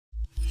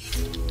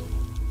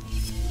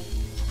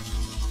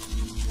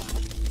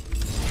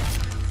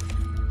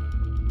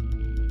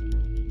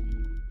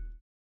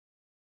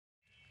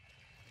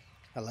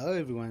Hello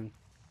everyone,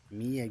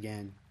 me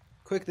again.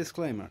 Quick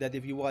disclaimer that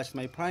if you watched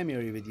my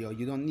primary video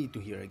you don't need to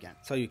hear again,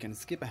 so you can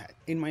skip ahead.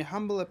 In my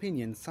humble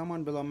opinion,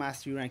 someone below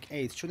Mastery Rank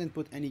 8 shouldn't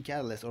put any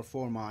catalyst or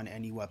forma on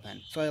any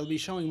weapon, so I'll be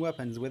showing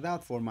weapons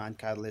without forma and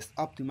catalyst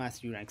up to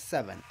Mastery Rank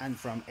 7, and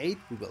from 8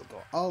 we will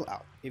go all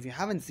out. If you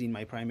haven't seen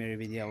my primary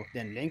video,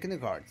 then link in the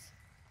cards.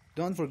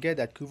 Don't forget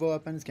that Kuva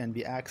weapons can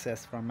be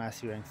accessed from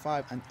Mastery Rank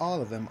 5 and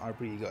all of them are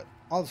pretty good.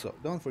 Also,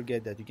 don't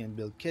forget that you can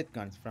build kit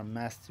guns from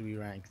Mastery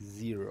Rank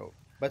 0.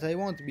 But I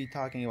won't be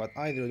talking about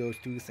either of those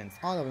two since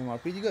all of them are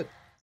pretty good.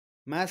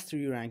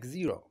 Mastery Rank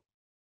 0.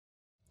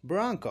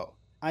 Bronco.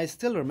 I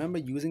still remember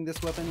using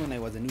this weapon when I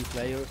was a new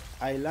player.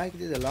 I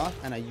liked it a lot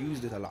and I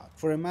used it a lot.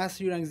 For a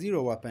Mastery Rank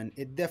 0 weapon,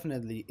 it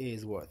definitely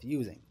is worth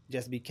using.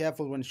 Just be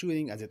careful when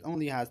shooting as it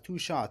only has 2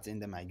 shots in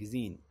the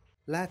magazine.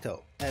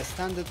 Lato, a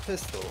standard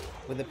pistol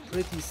with a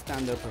pretty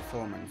standard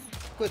performance.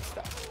 Good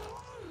stuff.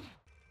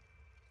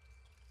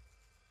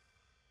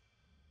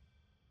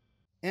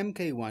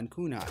 MK1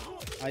 Kunai.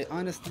 I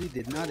honestly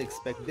did not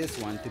expect this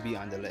one to be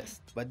on the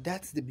list, but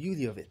that's the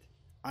beauty of it.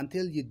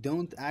 Until you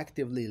don't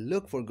actively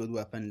look for good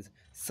weapons,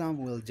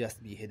 some will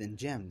just be hidden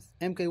gems.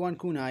 MK1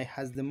 Kunai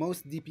has the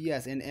most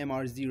DPS in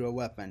MR0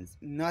 weapons,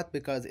 not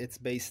because its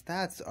base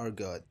stats are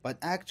good, but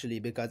actually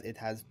because it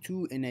has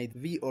 2 innate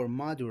V or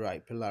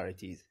Madurai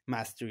polarities.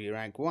 Mastery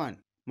Rank 1.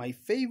 My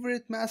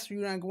favorite Mastery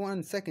Rank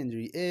 1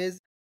 secondary is...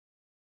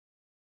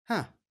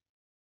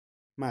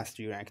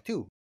 Mastery Rank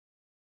 2.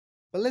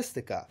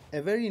 Ballistica,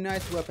 a very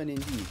nice weapon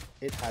indeed.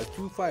 It has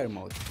 2 fire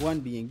modes,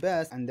 one being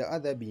best and the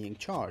other being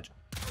charge.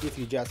 If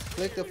you just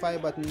click the fire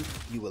button,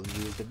 you will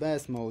use the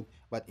best mode,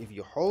 but if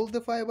you hold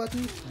the fire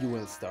button, you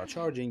will start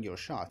charging your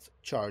shots.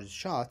 Charged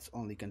shots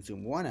only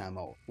consume 1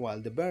 ammo, while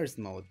the burst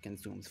mode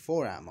consumes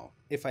 4 ammo.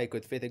 If I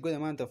could fit a good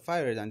amount of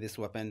fire on this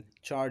weapon,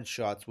 charged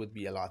shots would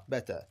be a lot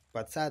better,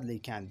 but sadly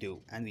can't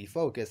do, and we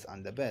focus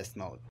on the best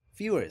mode.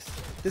 Furious.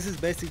 This is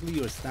basically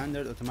your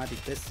standard automatic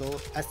pistol.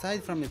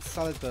 Aside from its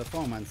solid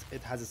performance,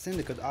 it has a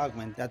syndicate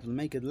augment that will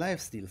make it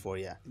lifesteal for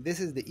you. This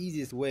is the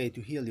easiest way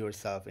to heal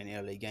yourself in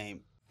early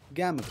game.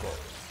 Gamako.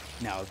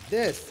 Now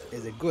this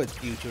is a good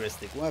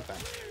futuristic weapon.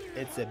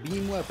 It's a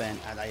beam weapon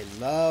and I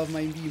love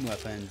my beam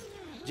weapons.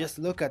 Just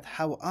look at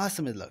how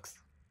awesome it looks.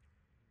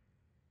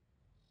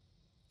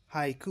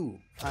 Haiku.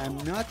 I'm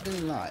not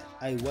gonna lie,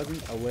 I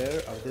wasn't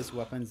aware of this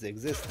weapon's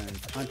existence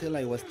until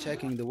I was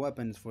checking the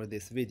weapons for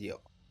this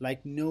video.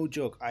 Like no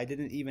joke, I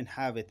didn't even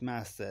have it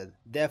mastered.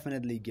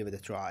 Definitely give it a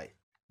try.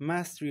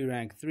 Mastery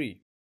Rank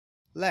 3.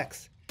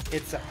 Lex.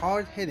 It's a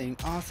hard-hitting,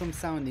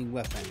 awesome-sounding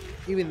weapon,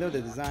 even though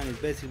the design is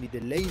basically the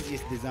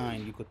laziest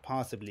design you could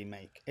possibly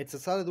make. It's a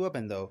solid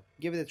weapon though,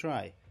 give it a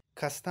try.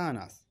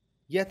 Kastanas.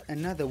 Yet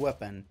another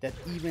weapon that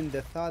even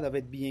the thought of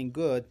it being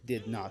good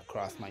did not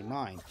cross my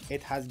mind.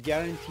 It has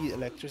guaranteed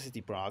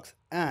electricity procs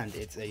and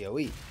it's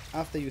AoE.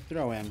 After you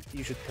throw him,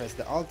 you should press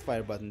the alt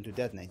fire button to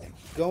detonate him.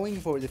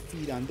 Going for the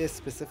feed on this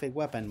specific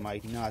weapon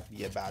might not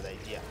be a bad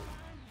idea.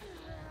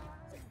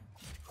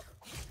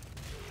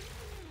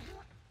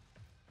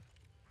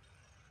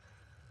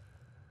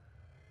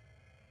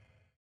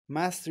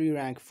 Mastery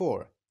Rank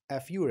 4. A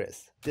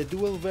Furus, the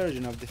dual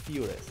version of the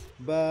Furus,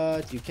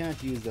 but you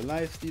can't use the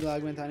lifesteal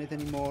augment on it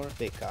anymore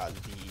because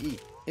DE.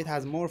 It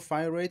has more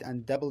fire rate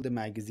and double the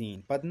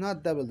magazine, but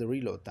not double the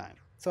reload time,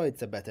 so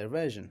it's a better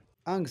version.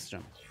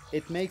 Angstrom.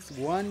 It makes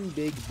one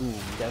big boom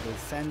that will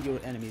send your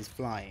enemies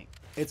flying.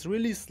 It's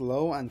really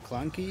slow and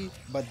clunky,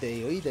 but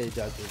the AoE that it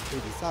does is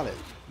pretty solid.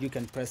 You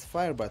can press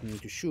fire button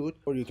to shoot,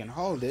 or you can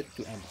hold it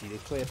to empty the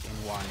clip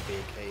in one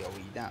big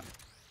AoE damage.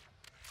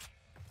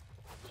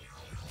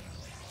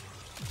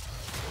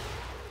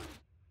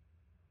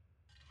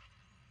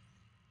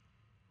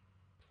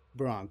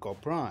 Bronco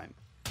Prime.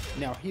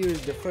 Now here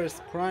is the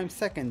first Prime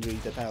secondary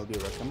that I'll be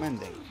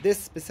recommending. This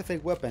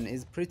specific weapon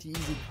is pretty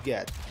easy to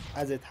get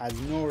as it has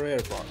no rare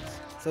parts,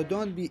 so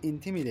don't be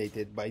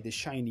intimidated by the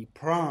shiny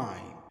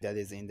Prime that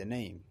is in the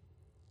name.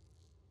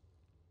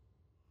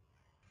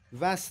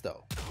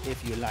 Vasto.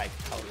 If you like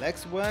how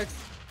Lex works,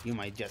 you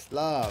might just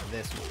love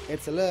this one.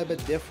 It's a little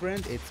bit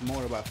different, it's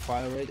more about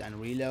fire rate and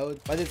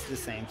reload, but it's the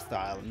same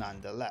style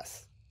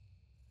nonetheless.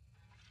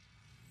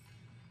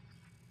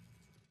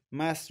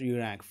 Mastery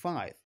Rank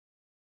 5.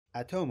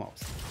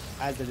 Atomos.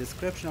 As the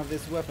description of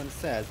this weapon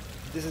says,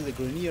 this is a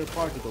Grenier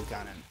particle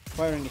cannon,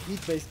 firing a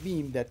heat-based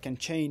beam that can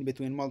chain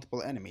between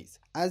multiple enemies.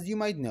 As you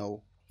might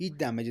know, heat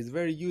damage is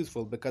very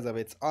useful because of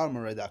its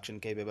armor reduction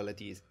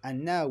capabilities,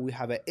 and now we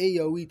have an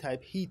AoE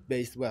type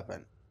heat-based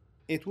weapon.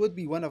 It would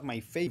be one of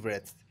my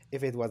favorites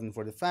if it wasn't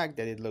for the fact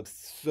that it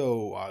looks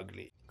so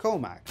ugly.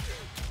 Comac.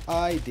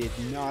 I did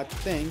not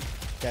think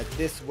that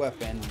this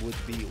weapon would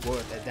be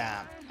worth a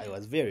damn. I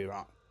was very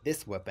wrong.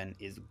 This weapon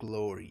is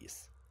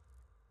glorious.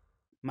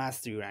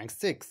 Mastery Rank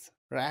 6.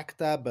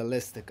 Racta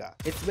Ballistica.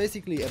 It's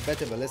basically a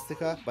better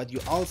Ballistica, but you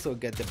also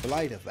get the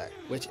Blight effect,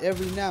 which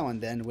every now and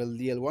then will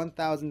deal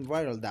 1000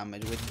 viral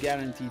damage with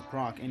guaranteed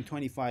proc in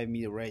 25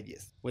 meter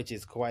radius, which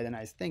is quite a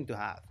nice thing to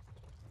have.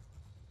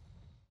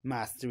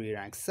 Mastery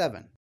Rank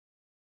 7.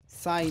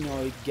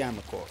 Cyanoid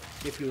Gamma Core.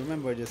 If you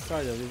remember the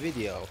start of the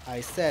video,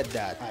 I said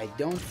that I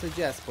don't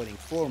suggest putting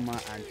Forma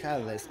and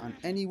Catalyst on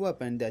any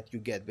weapon that you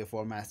get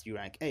before Mastery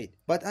Rank 8,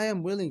 but I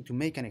am willing to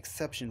make an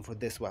exception for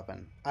this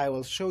weapon. I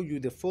will show you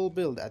the full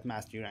build at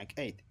Mastery Rank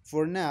 8.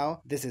 For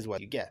now, this is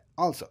what you get.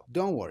 Also,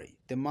 don't worry,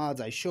 the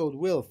mods I showed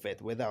will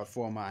fit without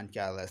Forma and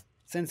Catalyst,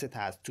 since it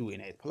has 2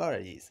 innate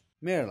polarities.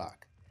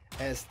 Mirlock,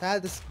 a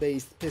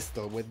status-based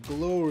pistol with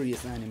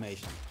glorious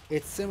animation.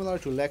 It's similar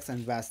to Lex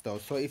and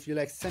Vasto, so if you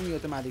like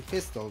semi-automatic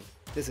pistols,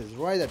 this is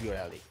right up your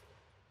alley.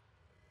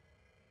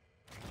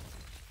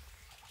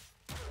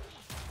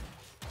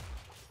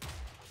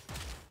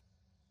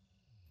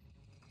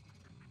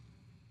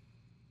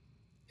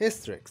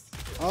 Hystrix.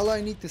 All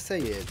I need to say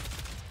is,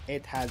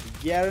 it has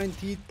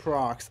guaranteed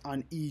procs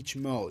on each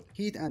mode.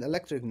 Heat and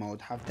electric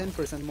mode have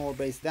 10% more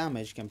base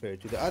damage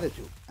compared to the other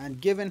two, and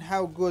given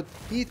how good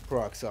heat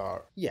procs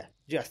are, yeah,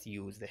 just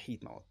use the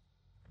heat mode.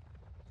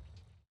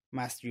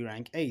 Mastery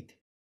Rank 8.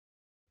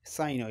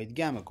 Cyanoid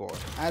Gamma Core.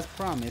 As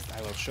promised,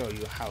 I will show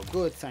you how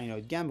good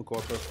Cyanoid Gamma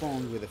Core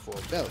performs with a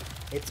full build.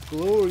 It's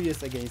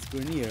glorious against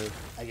Grenier.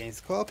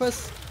 Against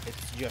Corpus,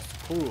 it's just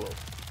cruel.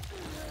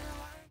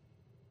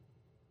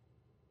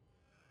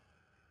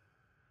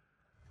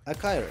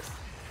 Akairos,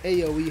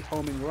 AoE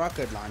homing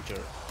rocket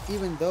launcher.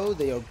 Even though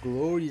they are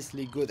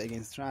gloriously good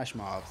against trash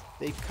mobs,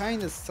 they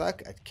kinda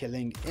suck at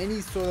killing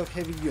any sort of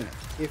heavy unit.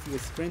 If you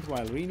sprint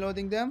while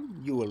reloading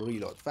them, you will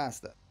reload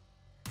faster.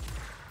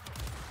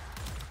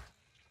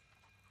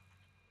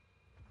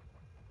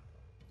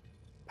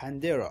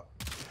 Pandero,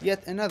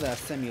 yet another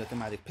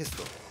semi-automatic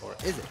pistol, or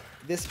is it?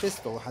 This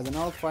pistol has an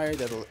alt-fire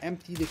that will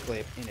empty the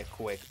clip in a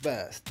quick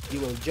burst. You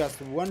will just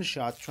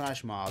one-shot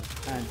trash mobs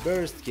and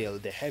burst kill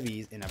the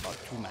heavies in about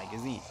 2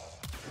 magazines.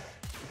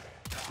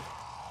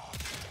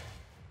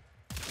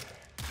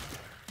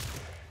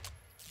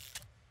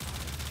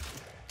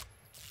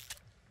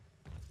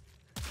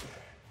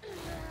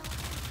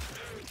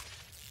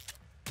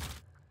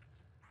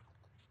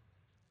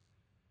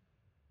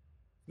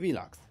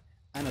 Velox,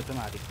 an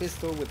automatic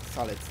pistol with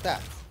solid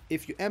stats.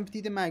 If you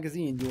empty the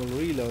magazine, you will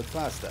reload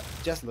faster.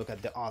 Just look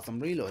at the awesome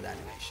reload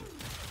animation.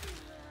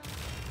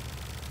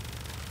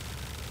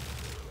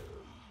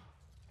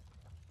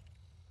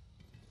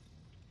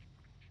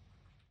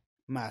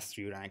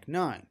 Mastery Rank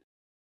 9.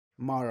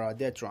 Mara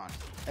Detron,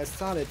 a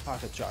solid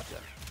pocket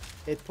shotgun.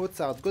 It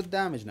puts out good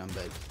damage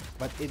numbers,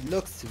 but it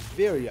looks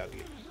very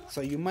ugly,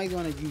 so you might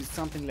want to use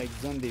something like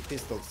Zonde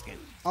pistol skin.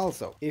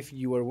 Also, if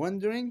you were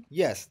wondering,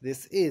 yes,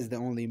 this is the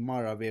only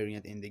Mara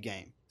variant in the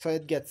game, so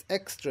it gets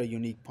extra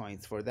unique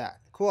points for that.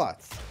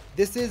 Quartz.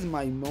 This is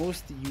my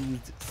most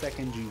used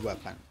secondary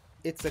weapon.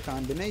 It's a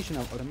combination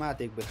of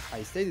automatic with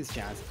high status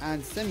chance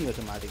and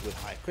semi-automatic with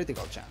high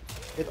critical chance.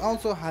 It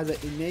also has an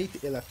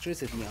innate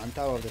electricity on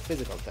top of the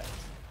physical types.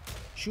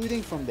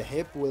 Shooting from the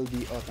hip will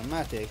be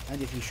automatic,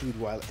 and if you shoot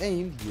while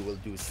aimed, you will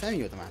do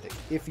semi-automatic.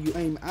 If you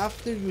aim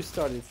after you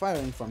started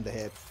firing from the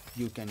hip,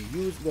 you can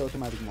use the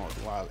automatic mode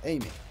while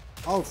aiming.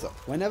 Also,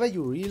 whenever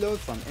you reload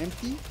from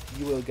empty,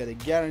 you will get a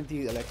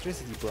guaranteed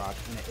electricity proc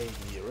in an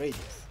 8-meter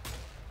radius.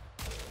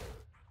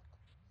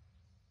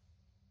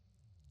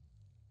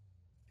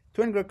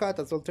 Twin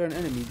Grakatas will turn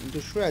enemies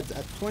into shreds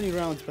at 20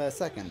 rounds per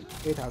second.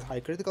 It has high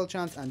critical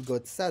chance and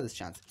good status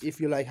chance. If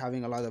you like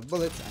having a lot of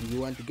bullets and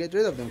you want to get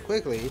rid of them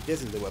quickly,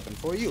 this is the weapon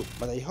for you.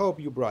 But I hope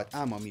you brought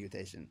ammo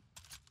mutation.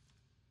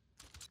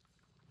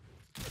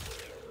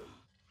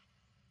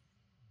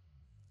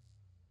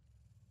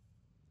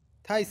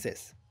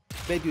 Tysis.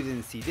 Bet you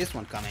didn't see this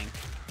one coming.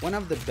 One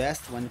of the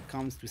best when it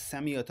comes to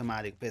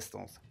semi-automatic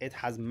pistols. It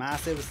has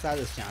massive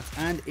status chance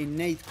and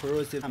innate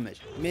corrosive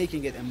damage,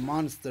 making it a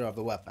monster of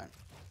a weapon.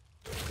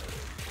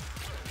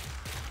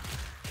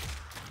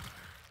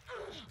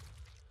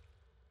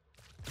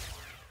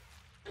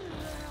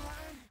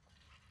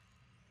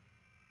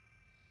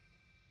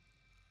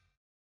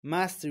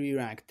 Mastery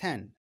Rank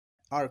 10.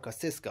 Arca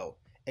Cisco.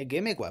 A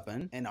gimmick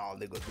weapon in all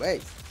the good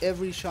ways.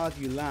 Every shot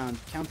you land,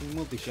 counting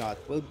multi-shot,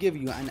 will give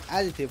you an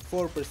additive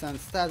 4%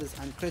 status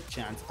and crit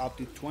chance up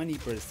to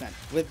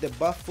 20%. With the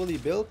buff fully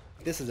built,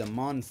 this is a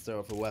monster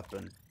of a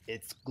weapon.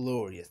 It's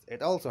glorious.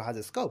 It also has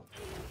a scope.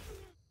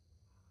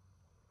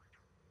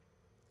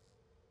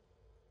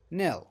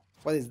 Nil.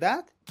 What is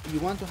that? You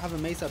want to have a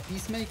Mesa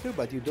Peacemaker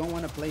but you don't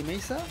want to play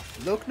Mesa?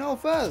 Look no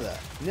further!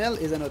 Nil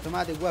is an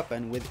automatic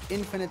weapon with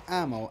infinite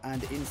ammo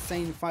and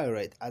insane fire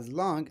rate as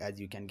long as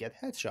you can get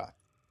headshot.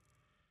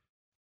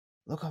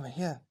 Look over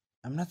here.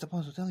 I'm not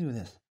supposed to tell you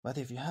this, but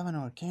if you have an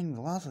arcane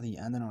velocity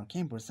and an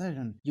arcane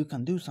precision, you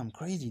can do some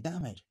crazy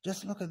damage.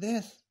 Just look at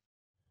this.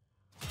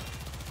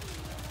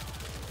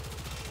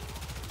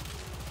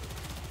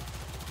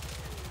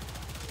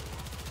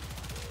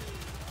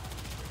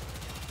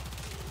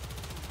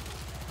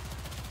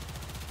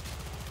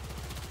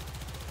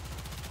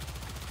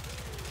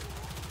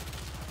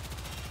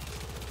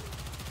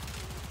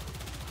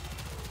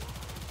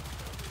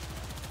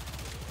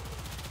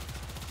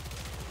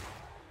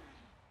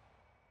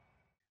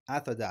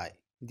 Athodai.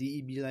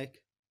 DEB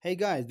like, hey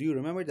guys, do you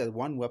remember that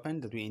one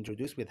weapon that we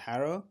introduced with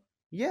Harrow?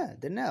 Yeah,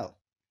 the Nell.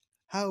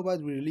 How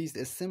about we release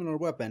a similar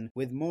weapon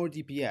with more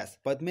DPS,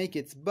 but make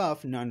its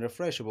buff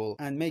non-refreshable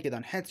and make it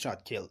on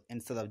headshot kill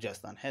instead of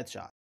just on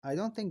headshot? I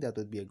don't think that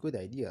would be a good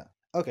idea.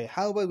 Okay,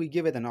 how about we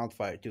give it an alt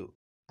fire too?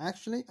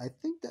 Actually, I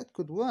think that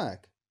could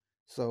work.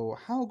 So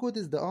how good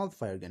is the alt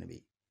fire gonna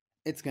be?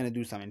 It's gonna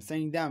do some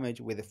insane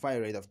damage with a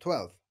fire rate of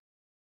 12.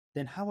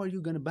 Then how are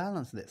you gonna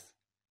balance this?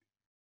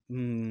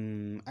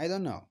 I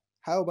don't know.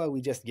 How about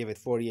we just give it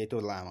 48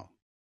 total ammo?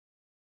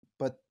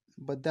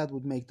 But that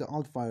would make the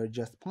alt fire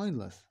just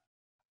pointless.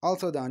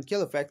 Also, the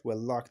on-kill effect will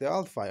lock the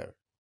alt fire.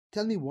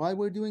 Tell me why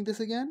we're doing this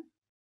again?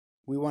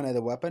 We wanted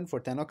a weapon for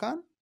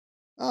Tennokan?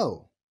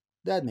 Oh,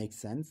 that makes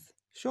sense.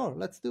 Sure,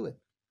 let's do it.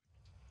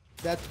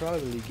 That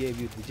probably gave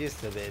you the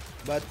gist of it,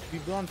 but to be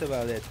blunt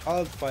about it,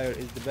 alt fire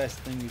is the best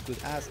thing you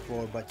could ask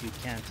for, but you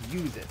can't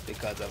use it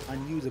because of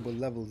unusable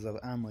levels of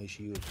ammo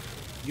issues.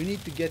 You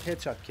need to get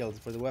headshot kills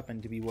for the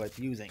weapon to be worth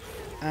using,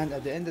 and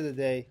at the end of the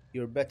day,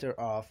 you're better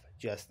off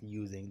just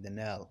using the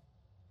Nell.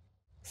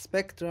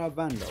 Spectra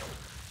Vandal.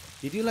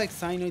 Did you like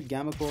Cyanoid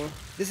Gamma Core?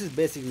 This is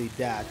basically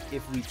that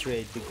if we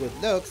trade the good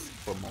looks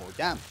for more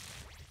damage.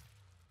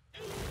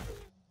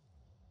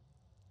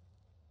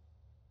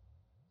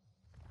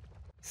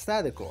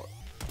 Staticore.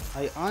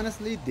 I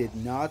honestly did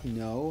not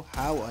know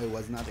how I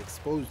was not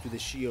exposed to the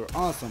sheer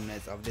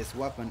awesomeness of this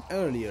weapon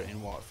earlier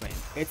in Warframe.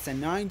 It's a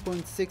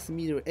 9.6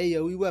 meter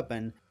AoE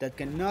weapon that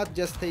can not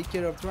just take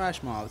care of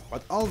trash mobs,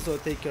 but also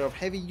take care of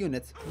heavy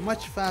units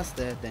much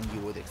faster than you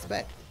would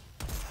expect.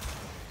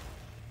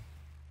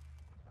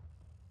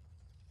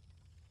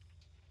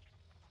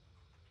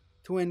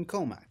 Twin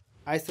Comac.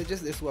 I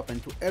suggest this weapon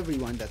to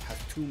everyone that has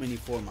too many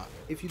forma.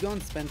 If you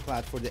don't spend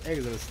plat for the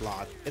extra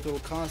slot, it will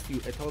cost you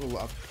a total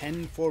of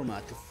 10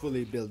 forma to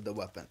fully build the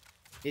weapon.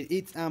 It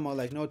eats ammo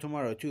like no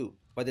tomorrow too,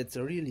 but it's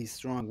a really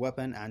strong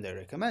weapon and I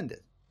recommend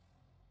it.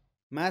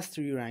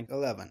 Mastery rank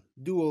 11,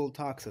 Dual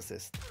Tox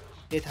Assist.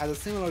 It has a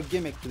similar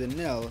gimmick to the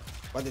Nil,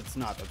 but it's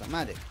not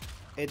automatic.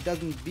 It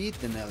doesn't beat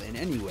the Nil in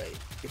any way,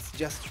 it's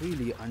just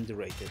really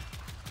underrated.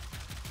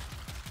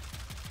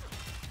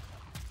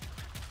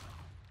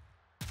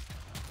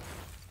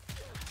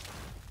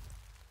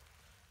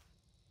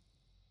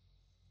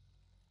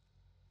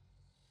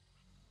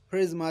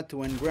 Prisma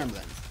Twin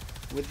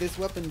Gremlins. With this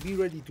weapon, be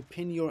ready to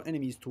pin your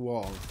enemies to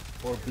walls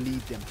or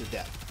bleed them to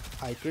death.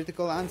 High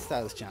critical and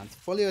status chance,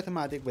 fully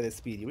automatic with a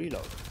speedy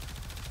reload.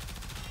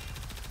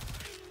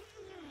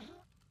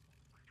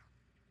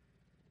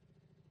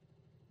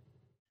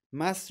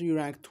 Mastery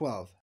rank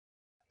 12,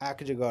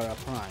 Akjagara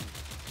Prime.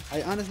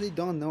 I honestly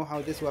don't know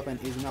how this weapon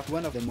is not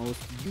one of the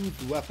most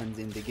used weapons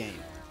in the game.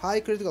 High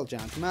critical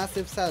chance,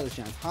 massive status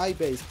chance, high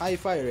base, high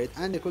fire rate,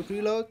 and a quick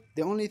reload.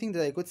 The only thing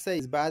that I could say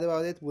is bad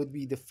about it would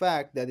be the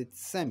fact that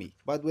it's semi.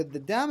 But with the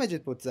damage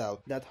it puts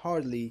out, that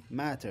hardly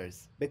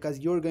matters, because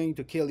you're going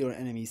to kill your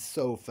enemies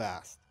so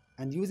fast.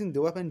 And using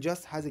the weapon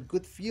just has a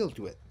good feel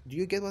to it. Do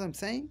you get what I'm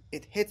saying?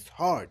 It hits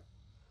hard.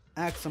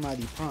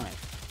 Axomadi Prime.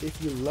 If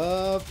you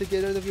love to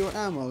get rid of your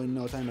ammo in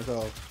no time at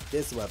all,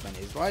 this weapon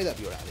is right up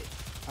your alley.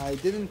 I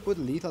didn't put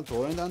Lethal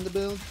Torrent on the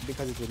build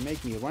because it would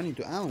make me run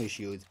into ammo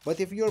issues,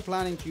 but if you're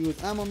planning to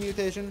use ammo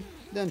mutation,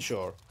 then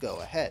sure, go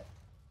ahead.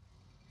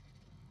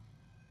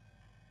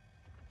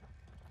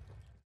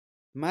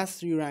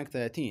 Mastery rank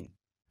 13,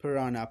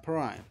 Piranha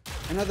Prime.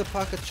 Another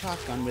pocket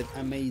shotgun with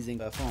amazing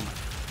performance.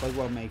 But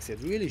what makes it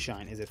really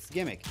shine is its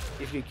gimmick.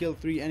 If you kill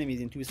 3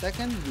 enemies in 2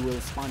 seconds, you will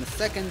spawn a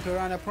second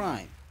Piranha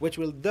Prime, which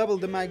will double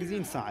the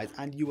magazine size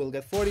and you will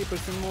get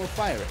 40% more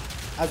fire rate.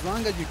 As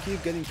long as you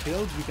keep getting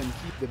killed, you can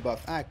keep the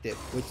buff active,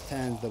 which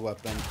turns the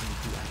weapon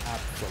into an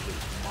absolute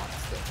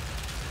monster.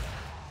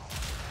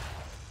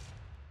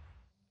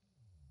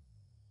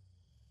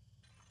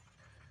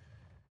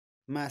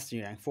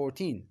 Mastery rank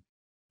 14,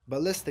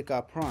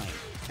 Ballistica Prime.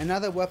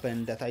 Another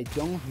weapon that I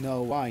don't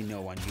know why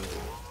no one uses.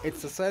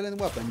 It's a silent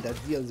weapon that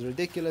deals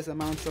ridiculous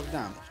amounts of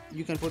damage.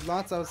 You can put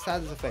lots of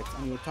status effects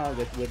on your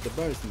target with the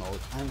burst mode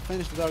and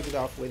finish the target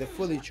off with a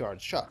fully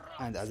charged shot.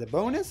 And as a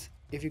bonus,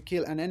 if you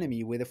kill an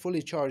enemy with a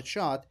fully charged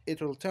shot,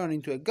 it will turn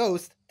into a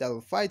ghost that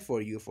will fight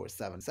for you for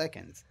 7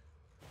 seconds.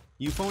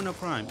 Euphona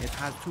Prime, it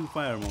has 2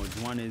 fire modes.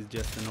 One is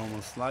just a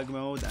normal slug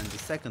mode and the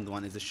second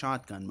one is a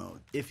shotgun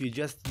mode. If you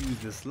just use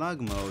the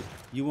slug mode,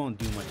 you won't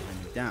do much of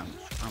any damage,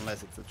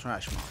 unless it's a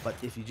trash mob. But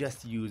if you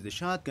just use the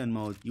shotgun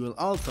mode, you will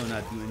also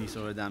not do any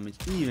sort of damage,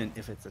 even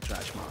if it's a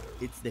trash mob.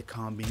 It's the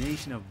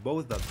combination of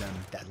both of them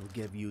that will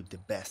give you the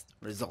best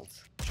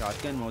results.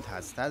 Shotgun mode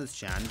has status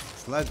chance,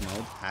 slug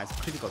mode has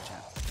critical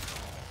chance.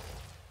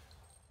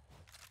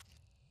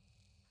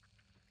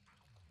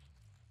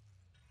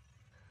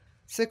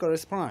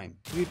 Sicorus Prime.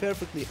 To be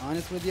perfectly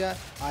honest with ya,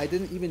 I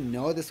didn't even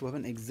know this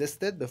weapon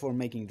existed before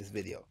making this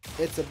video.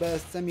 It's a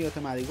best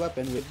semi-automatic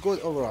weapon with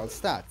good overall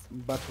stats,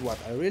 but what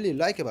I really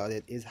like about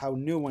it is how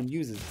no one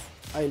uses it.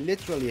 I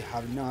literally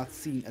have not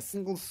seen a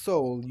single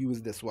soul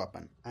use this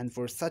weapon, and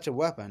for such a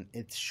weapon,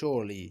 it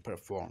surely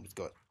performs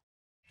good.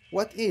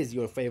 What is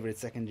your favorite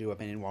secondary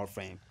weapon in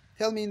Warframe?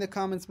 Tell me in the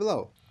comments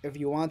below. If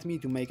you want me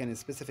to make a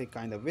specific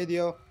kind of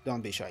video,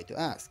 don't be shy to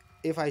ask.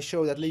 If I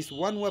showed at least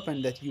one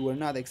weapon that you were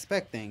not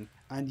expecting,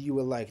 and you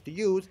will like to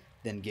use,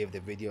 then give the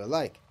video a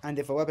like. And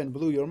if a weapon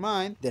blew your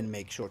mind, then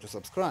make sure to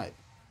subscribe.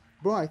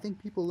 Bro, I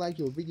think people like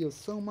your videos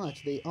so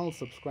much they all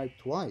subscribe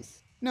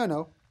twice.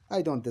 No,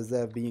 I don't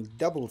deserve being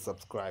double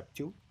subscribed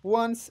to.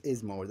 Once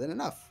is more than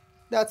enough.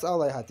 That's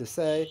all I had to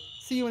say.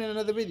 See you in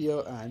another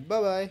video and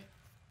bye bye.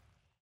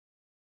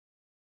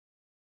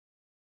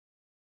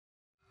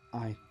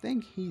 I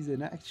think he's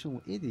an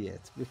actual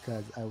idiot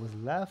because I was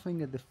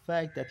laughing at the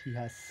fact that he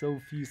has so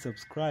few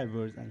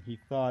subscribers and he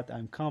thought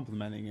I'm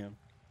complimenting him.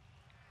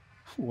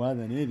 What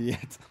an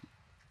idiot.